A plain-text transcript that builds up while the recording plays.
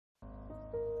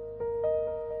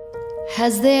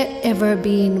Has there ever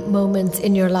been moments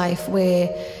in your life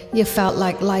where you felt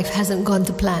like life hasn't gone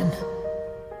to plan?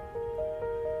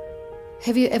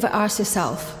 Have you ever asked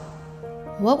yourself,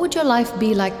 what would your life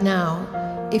be like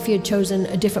now if you had chosen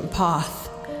a different path,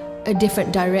 a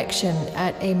different direction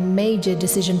at a major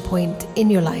decision point in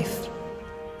your life?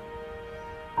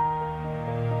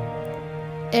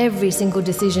 Every single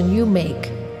decision you make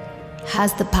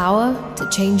has the power to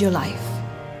change your life.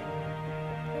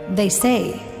 They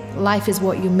say life is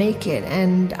what you make it,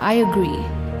 and I agree.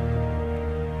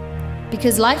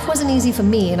 Because life wasn't easy for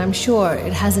me, and I'm sure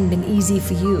it hasn't been easy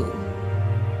for you.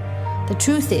 The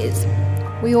truth is,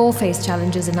 we all face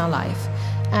challenges in our life,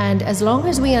 and as long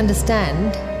as we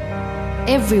understand,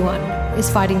 everyone is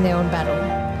fighting their own battle.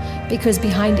 Because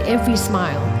behind every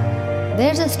smile,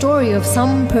 there's a story of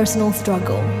some personal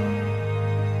struggle.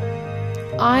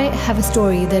 I have a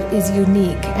story that is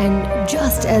unique and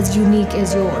just as unique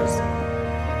as yours.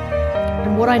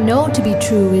 And what I know to be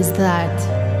true is that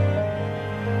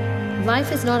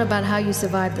life is not about how you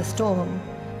survive the storm.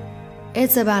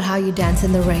 It's about how you dance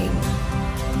in the rain.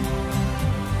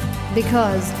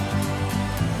 Because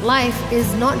life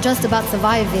is not just about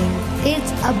surviving,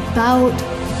 it's about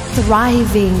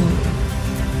thriving.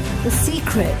 The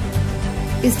secret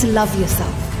is to love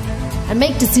yourself and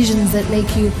make decisions that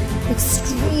make you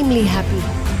extremely happy.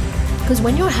 Because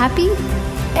when you're happy,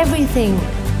 everything,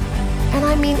 and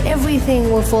I mean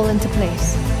everything, will fall into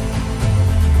place.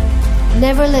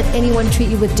 Never let anyone treat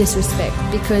you with disrespect,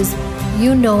 because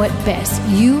you know it best.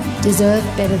 You deserve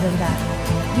better than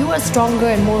that. You are stronger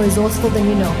and more resourceful than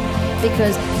you know,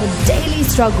 because the daily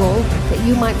struggle that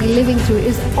you might be living through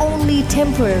is only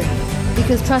temporary.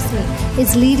 Because trust me,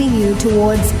 it's leading you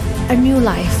towards a new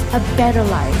life, a better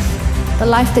life, the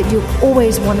life that you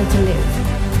always wanted to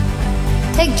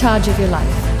live. Take charge of your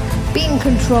life. Be in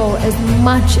control as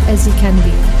much as you can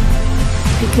be.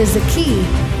 Because the key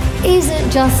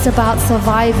isn't just about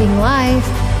surviving life,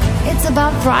 it's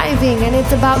about thriving, and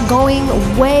it's about going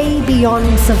way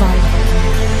beyond surviving.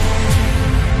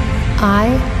 I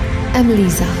am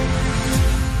Liza.